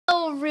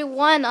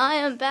everyone, I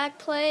am back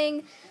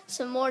playing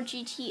some more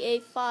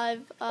GTA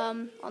 5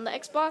 on the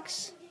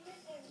Xbox.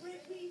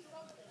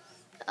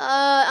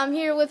 I'm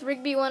here with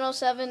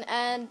Rigby107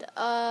 and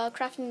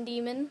Crafting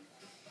Demon.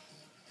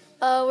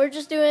 We're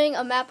just doing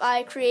a map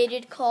I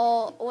created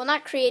called, well,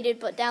 not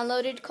created, but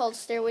downloaded, called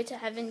Stairway to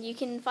Heaven. You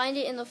can find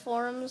it in the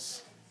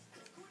forums,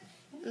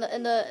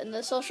 in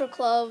the social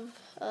club,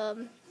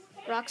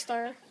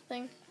 Rockstar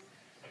thing.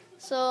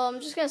 So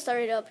I'm just gonna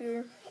start it up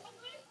here.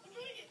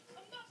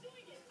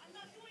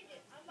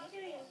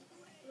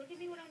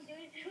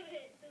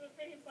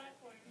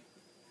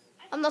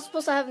 I'm not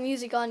supposed to have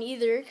music on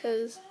either,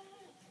 because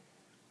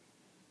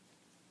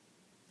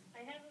I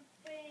have a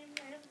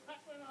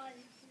platform on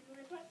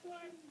the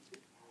platform.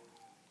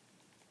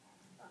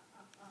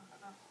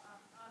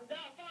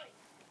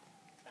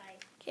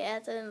 Okay, I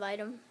have to invite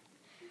him.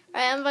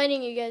 Alright, I'm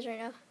inviting you guys right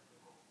now.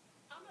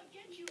 I'm gonna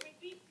get you,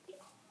 Rigby.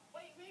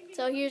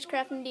 So here's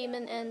Crafting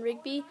Demon and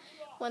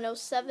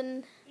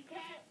Rigby107.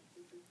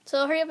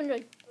 So hurry up and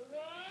join.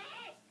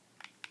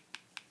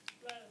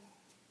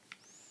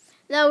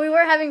 Now, we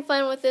were having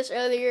fun with this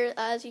earlier.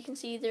 As you can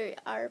see, they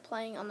are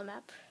playing on the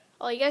map.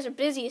 Oh, you guys are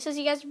busy. It says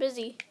you guys are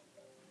busy.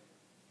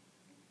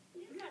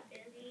 I'm not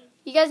busy.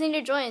 You guys need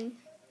to join.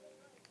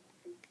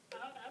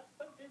 I'm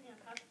busy on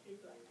cockatoos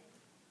right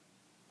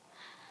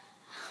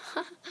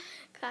now.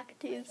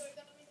 Cockatoos.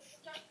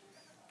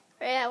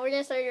 Right, yeah, we're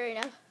going to start it right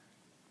now.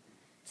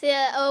 So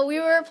yeah, we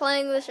were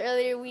playing this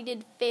earlier. We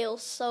did fail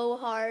so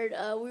hard.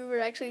 We were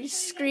actually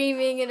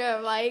screaming in our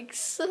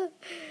mics.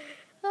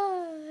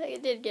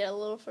 It did get a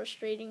little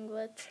frustrating,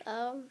 but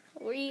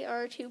we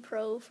are too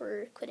pro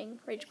for quitting,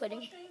 rage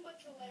quitting.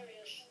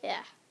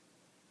 Yeah.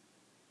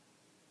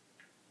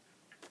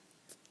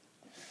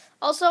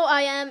 Also,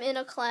 I am in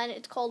a clan.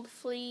 It's called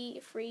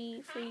Free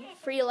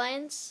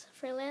Alliance,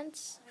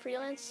 Freelance,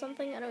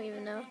 something. I don't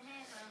even know.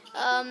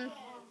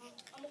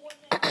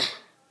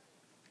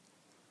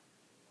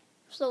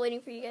 Still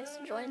waiting for you guys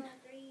to join.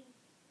 3,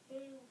 2,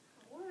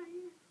 1.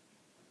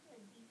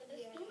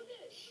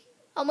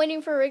 I'm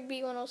waiting for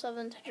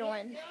Rigby107 to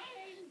join.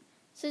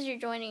 Says you're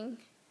joining.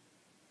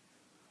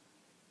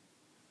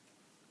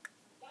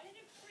 Why did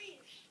it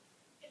freeze?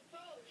 It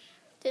froze.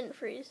 Didn't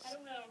freeze. I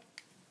don't know.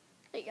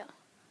 There you go.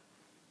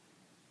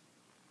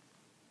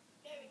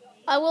 There we go.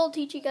 I will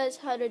teach you guys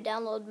how to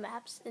download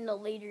maps in a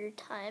later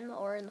time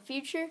or in the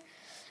future.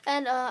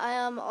 And I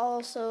am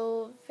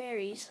also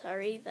very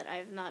sorry that I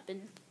have not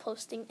been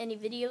posting any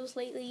videos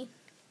lately.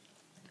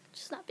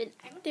 Just not been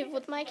active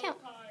with my account.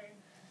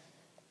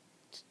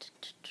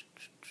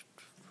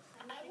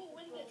 I will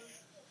win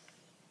this.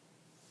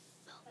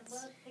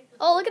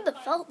 Oh, look at the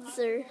felts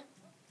there.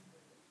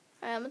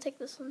 Alright, I'm gonna take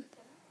this one.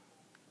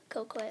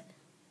 Coquette.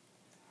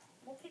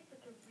 We'll pick the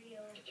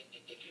real.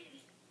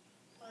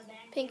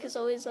 Pink is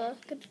always a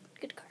good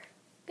car.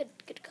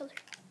 Good color.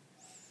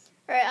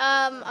 Alright,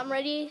 I'm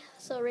ready.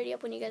 So ready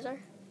up when you guys are.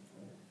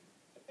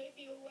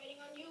 Baby, we're waiting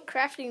on you.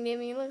 Crafting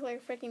Demon, you look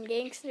like a freaking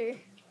gangster.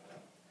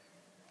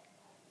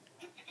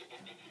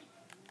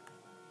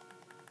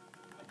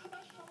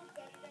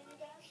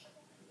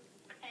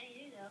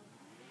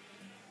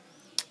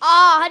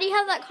 Ah, how do you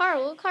have that car?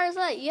 What car is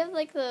that? You have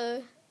like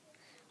the...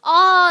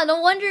 Ah, no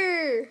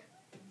wonder.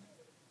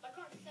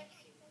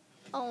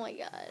 Oh my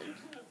god.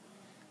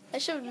 I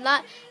should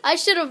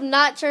have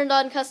not turned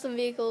on custom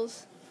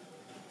vehicles.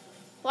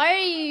 Why are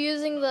you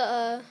using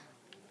the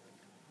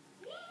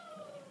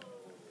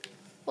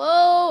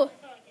Whoa!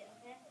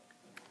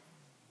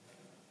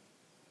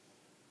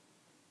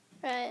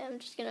 Alright, I'm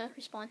just gonna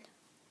respawn.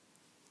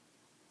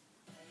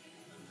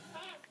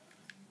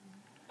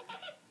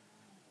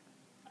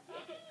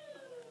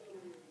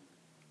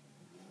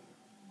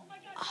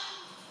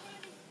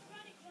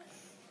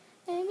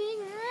 Aiming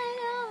right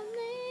on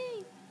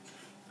me.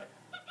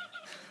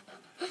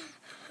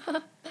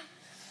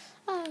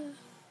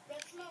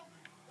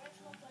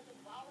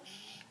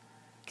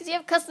 Cause you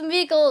have custom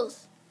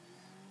vehicles.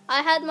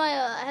 I had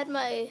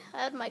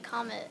my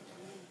Comet,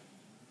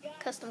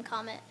 custom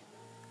Comet.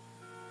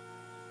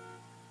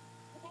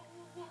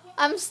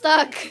 I'm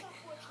stuck.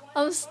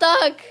 I'm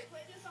stuck.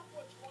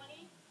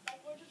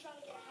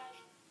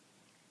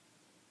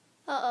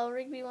 Uh-oh,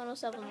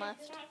 Rigby107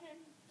 left.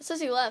 It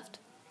says he left.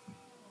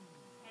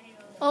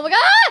 Oh my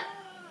god!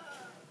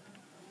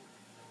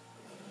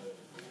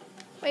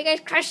 Why are you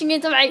guys crashing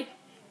into me?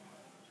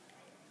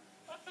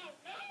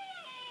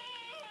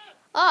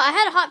 Oh, I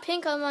had a hot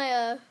pink on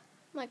my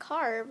my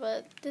car,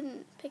 but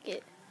didn't pick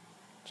it.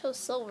 Chose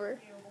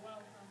silver.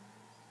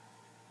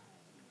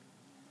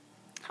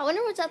 I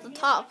wonder what's at the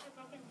top.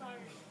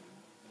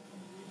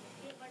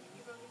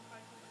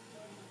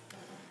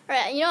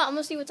 Alright, you know what? I'm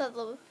gonna see what's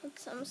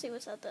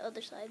at the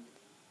other side.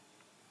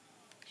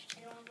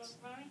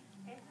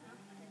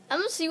 I'm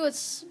gonna see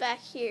what's back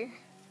here.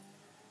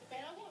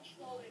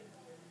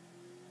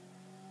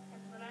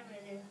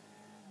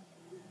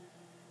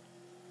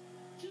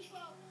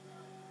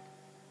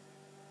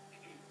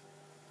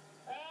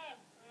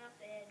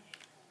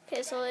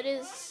 Okay, so it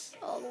is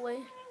all the way.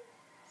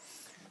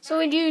 So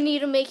we do need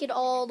to make it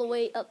all the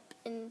way up.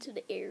 into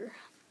the air.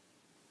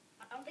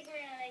 I don't think we're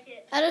gonna make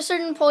it. At a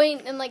certain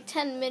point in like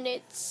 10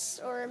 minutes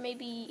or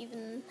maybe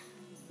even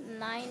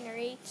 9 or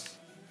 8,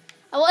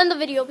 I will end the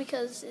video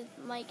because it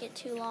might get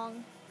too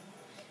long.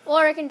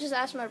 Or I can just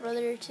ask my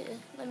brother to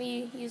let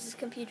me use his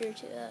computer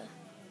to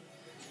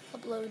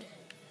upload.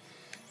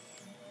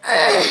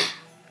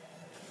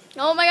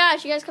 Oh my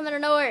gosh, you guys come out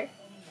of nowhere.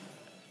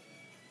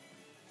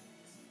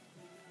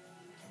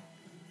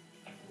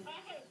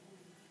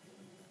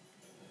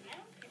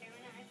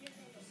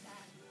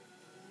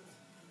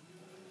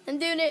 I'm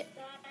doing it.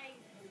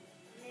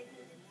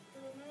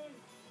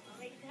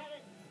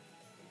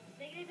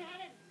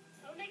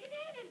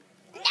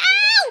 No!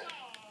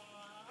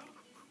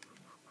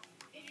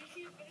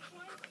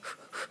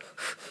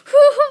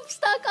 I'm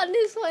stuck on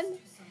this one.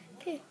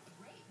 Okay.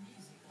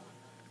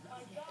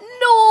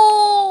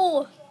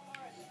 No!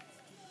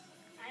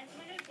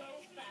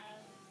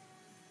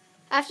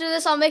 After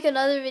this, I'll make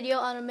another video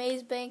on a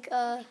maze bank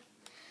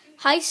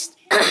heist.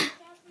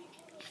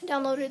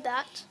 Downloaded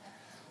that.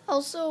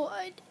 Also,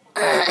 I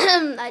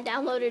I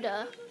downloaded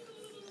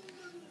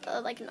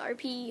like an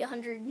RP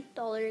 $100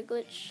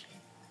 glitch.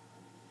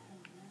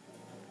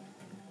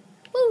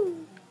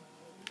 Woo!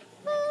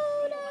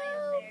 Oh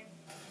no!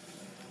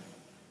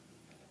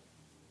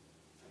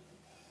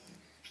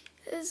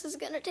 This is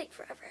gonna take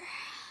forever.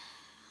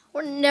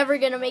 We're never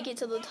gonna make it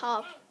to the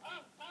top.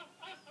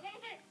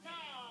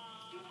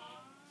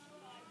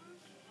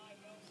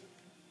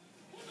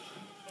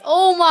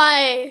 Oh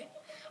my!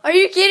 Are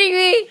you kidding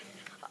me?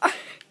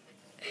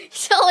 You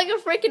sound like a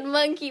freaking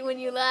monkey when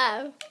you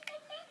laugh.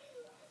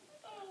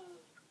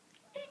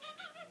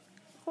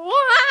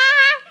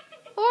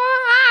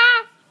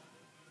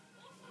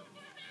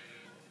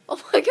 Oh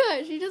my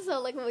gosh, you just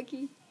sound like a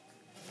monkey.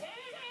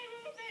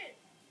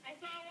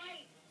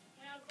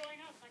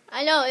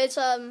 I know, it's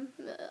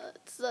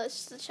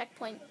the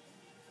checkpoint.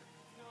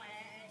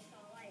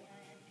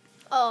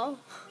 Oh.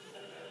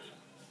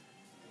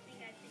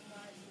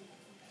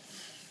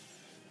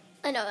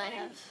 I know I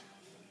have.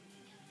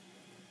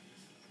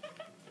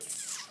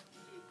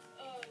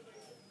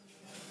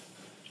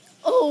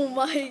 Oh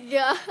my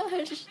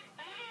gosh.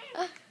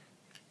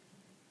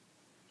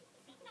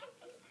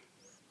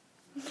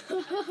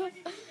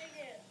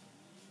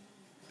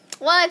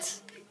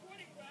 What?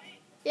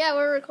 Yeah,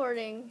 we're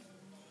recording.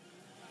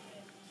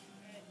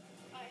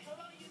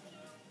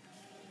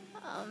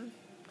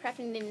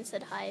 Crafting Demon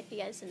said hi if you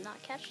guys did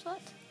not catch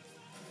that.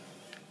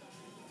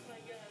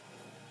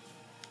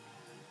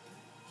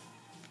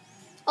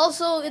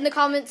 Also, in the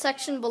comment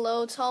section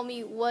below, tell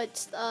me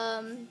what,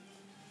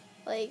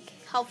 like,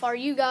 how far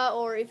you got,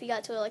 or if you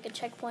got to, like, a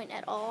checkpoint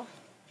at all.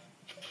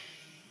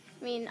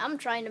 I mean, I'm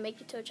trying to make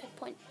it to a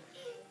checkpoint.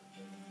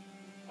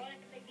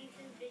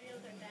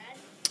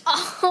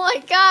 Oh my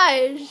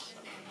gosh!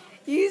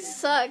 You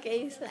suck,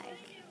 ASAC.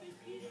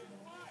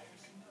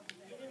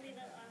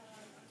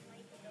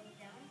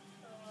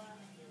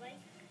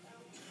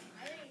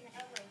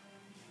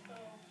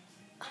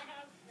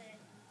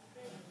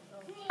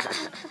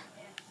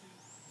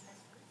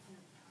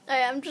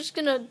 Alright, I'm just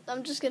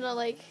gonna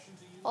like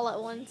all at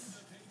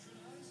once.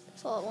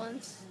 It's all at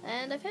once.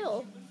 And I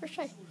failed. First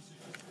try. I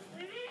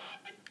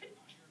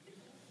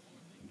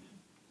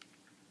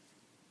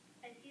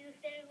see the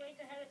stairway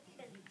to heaven.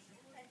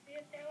 I see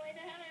a stairway to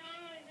heaven.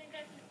 Oh, I think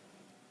that's...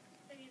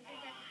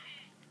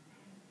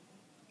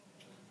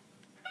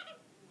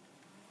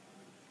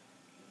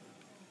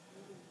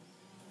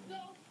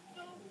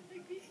 No,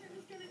 Big Beast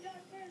is gonna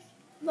die first.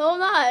 No, I'm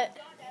not.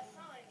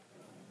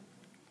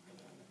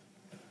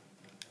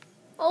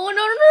 Oh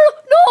no!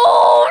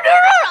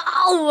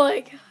 Oh my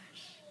gosh!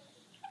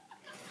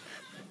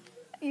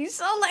 You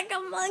sound like a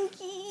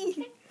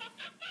monkey.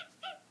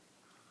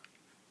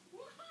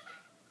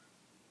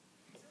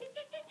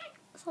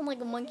 Sound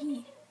like a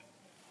monkey.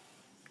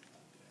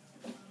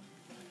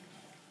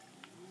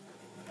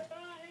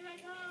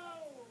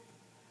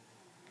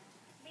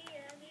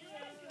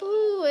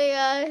 Oh my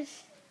gosh.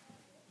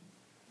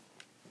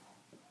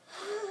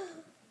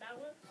 That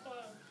was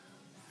close.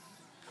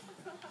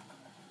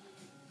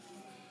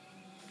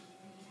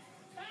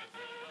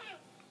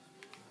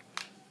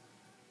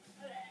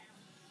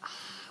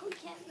 We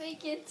can't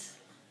make it.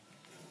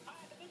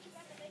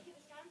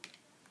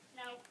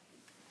 No.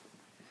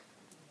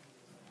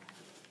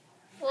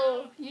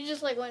 Whoa, you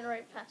just like went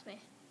right past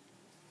me.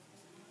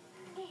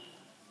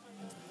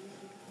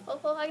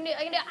 Oh, I can do it.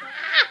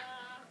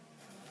 Ah!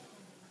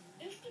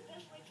 This is the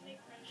best way to make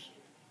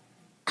friendship.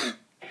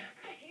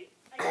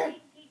 I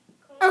think he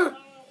called all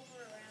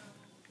over around.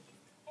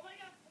 Oh my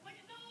god,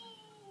 no!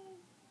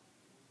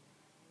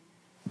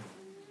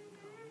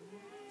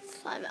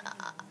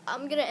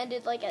 I'm gonna end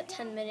it like at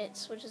 10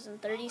 minutes, which is in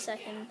 30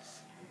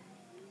 seconds.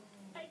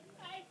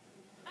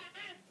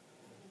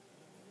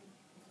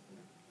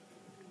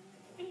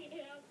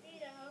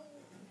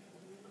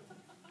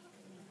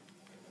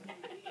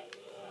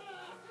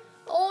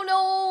 Oh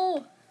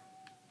no!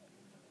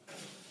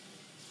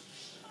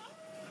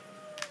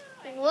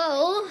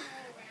 Well,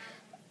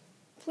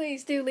 please.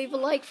 please do leave a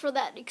like for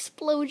that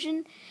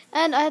explosion.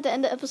 And I had to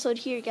end the episode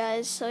here,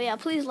 guys. So yeah,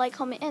 please like,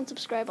 comment, and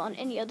subscribe on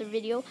any other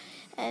video.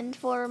 And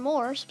for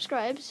more,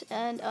 subscribes.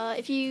 And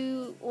if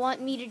you want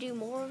me to do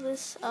more of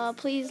this,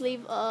 please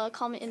leave a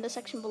comment in the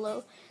section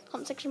below.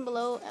 Comment section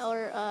below,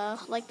 or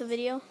like the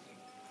video.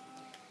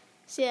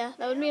 So yeah,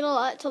 that would mean a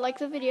lot to like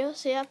the video.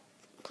 So yeah,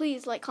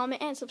 please like,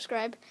 comment, and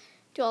subscribe.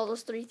 Do all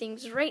those 3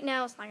 things right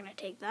now. It's not going to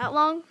take that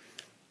long.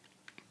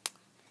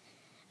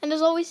 And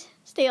as always,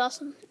 stay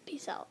awesome.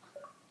 Peace out.